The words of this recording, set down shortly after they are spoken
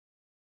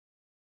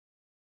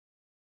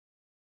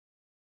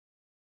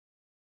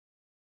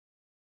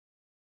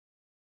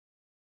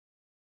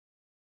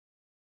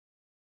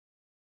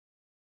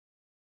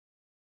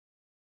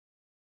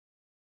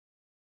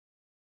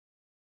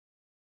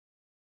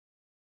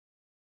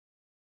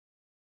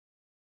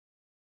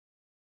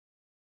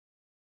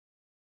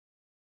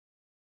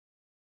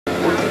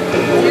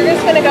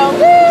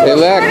Hey,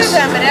 Lex.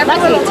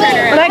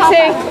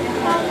 Lexi.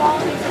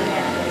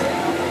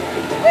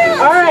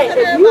 All right,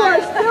 if you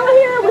are still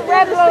here with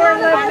that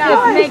stand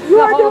up noise, you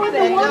are doing the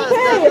 1K.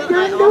 If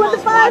you're doing the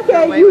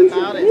 5K, you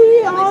should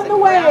be on the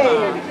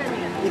way.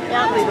 You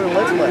can't leave her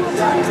lipless.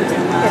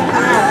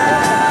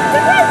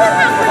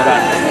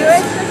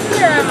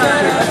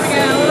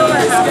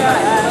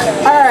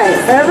 All right,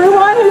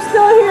 everyone who's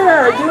still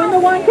here doing the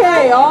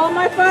 1K, all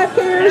my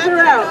 5Kers are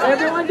out.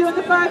 Everyone doing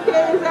the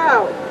 5K is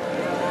out.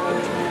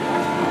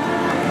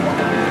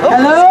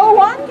 Hello,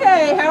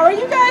 1K. How are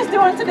you guys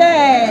doing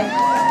today?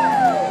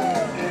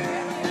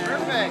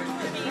 Perfect.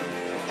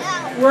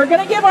 We're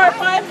going to give our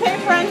 5K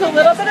friends a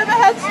little bit of a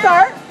head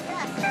start.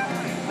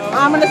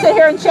 I'm going to sit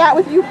here and chat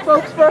with you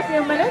folks for a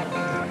few minutes.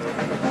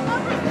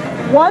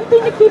 One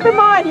thing to keep in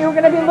mind, you're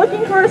going to be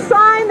looking for a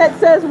sign that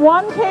says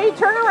 1K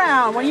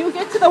turnaround. When you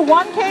get to the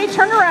 1K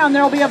turnaround,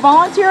 there will be a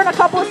volunteer and a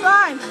couple of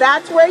signs.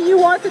 That's where you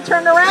want to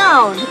turn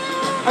around.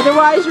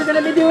 Otherwise, you're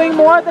going to be doing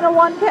more than a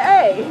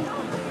 1K.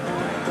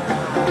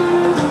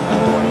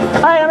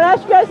 All right, I'm going to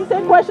ask you guys the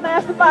same question I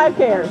asked the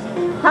 5Kers.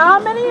 How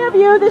many of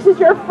you, this is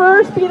your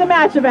first Be the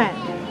Match event?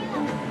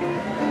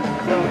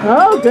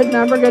 Oh, good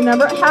number, good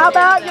number. How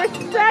about your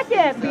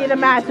second Be the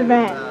Match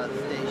event?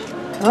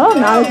 Oh,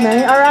 not as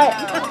many. All right.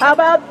 How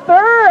about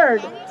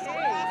third?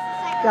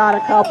 Got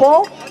a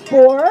couple.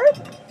 Fourth?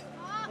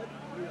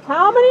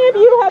 How many of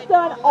you have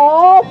done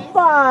all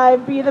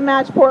 5 Be the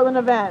Match Portland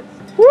events?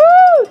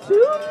 Woo!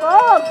 2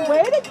 folks.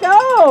 Way to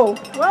go.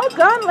 Well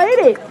done,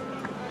 ladies.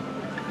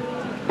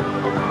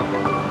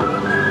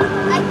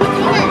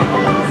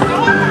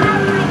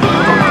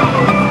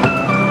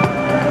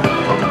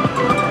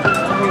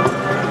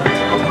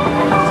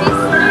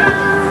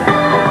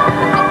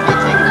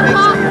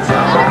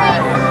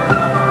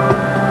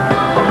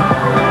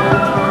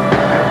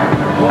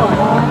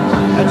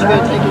 Aren't you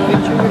going to take a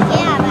picture?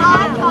 Yeah, but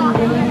I don't know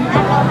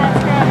how to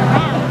turn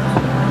around.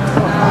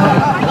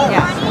 Are you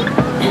running?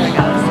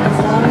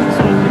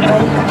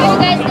 Are you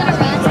guys gonna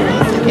run?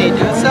 Okay, do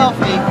a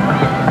selfie.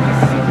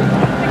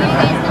 Are you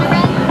guys gonna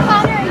run?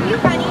 Connor, are you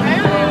running?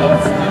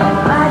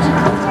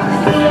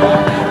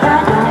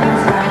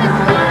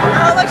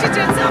 Oh, look, she's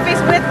doing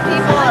selfies with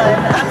people.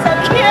 That's so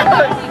cute.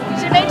 You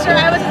should make sure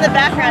I was in the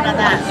background on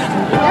that.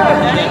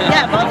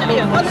 Yeah, both of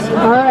you.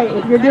 All right,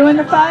 if you're doing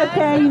the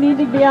 5K, you need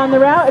to be on the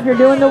route. If you're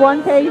doing the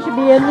 1K, you should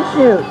be in the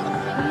chute.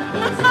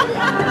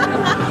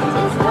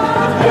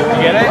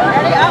 Get it?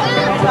 Ready? Up.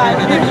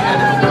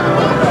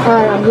 All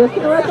right, I'm just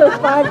going to let those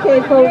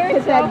 5K folks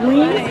hit that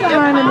green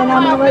sign, and then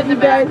I'm going to let you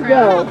guys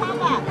go.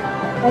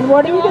 And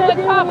what are you going to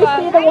do when you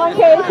see the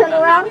 1K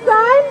turnaround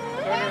sign?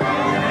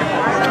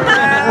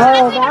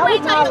 Oh, that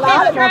was not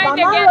loud enough. I'm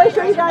not really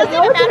sure you guys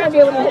know what you're going to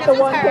do when you hit the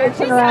 1K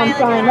turnaround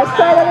sign. Let's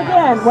try that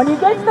again. When you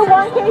get to the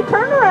 1K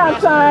turnaround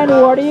sign,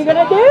 what are you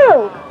going to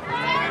do?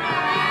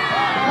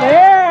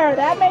 There,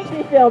 that makes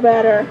me feel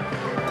better.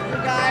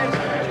 Guys,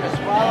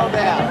 just follow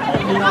that.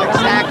 You know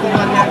exactly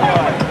what they're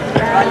doing.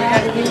 All you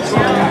guys need to do.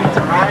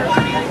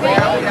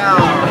 There we go.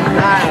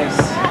 Nice.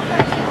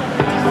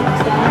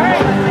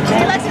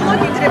 Hey, Lexi, look,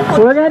 you did it.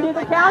 We're going to do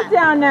the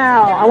countdown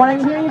now. I want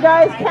to hear you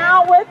guys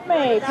count with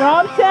me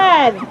from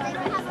 10.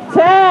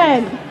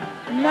 10,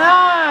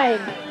 9,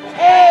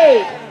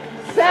 8,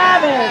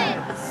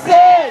 7, 6,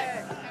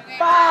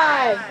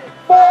 5,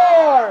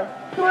 4,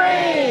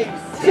 3,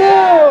 2,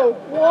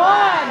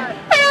 1.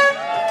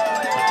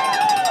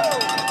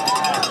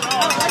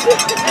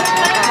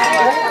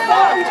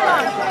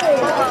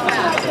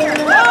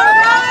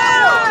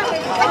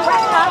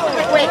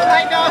 Wait,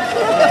 I know.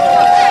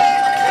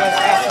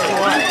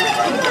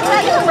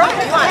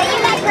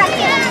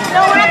 No,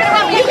 we're not gonna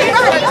run. You can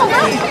run.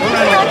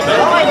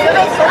 Oh my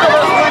goodness, so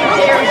those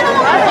 1Kers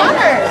are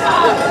runners.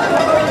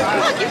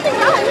 Look, you can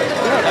run.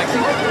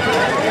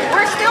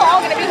 We're still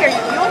all gonna be here.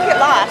 You won't get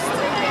lost.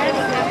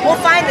 We'll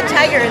find the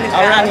tiger in the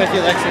crowd. I'll run with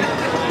you, Lexi.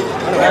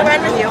 We'll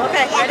run with you.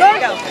 Okay, ready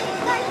to go.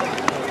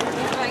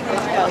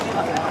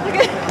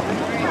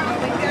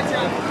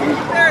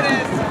 There it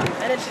is.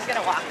 And then she's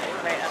gonna walk.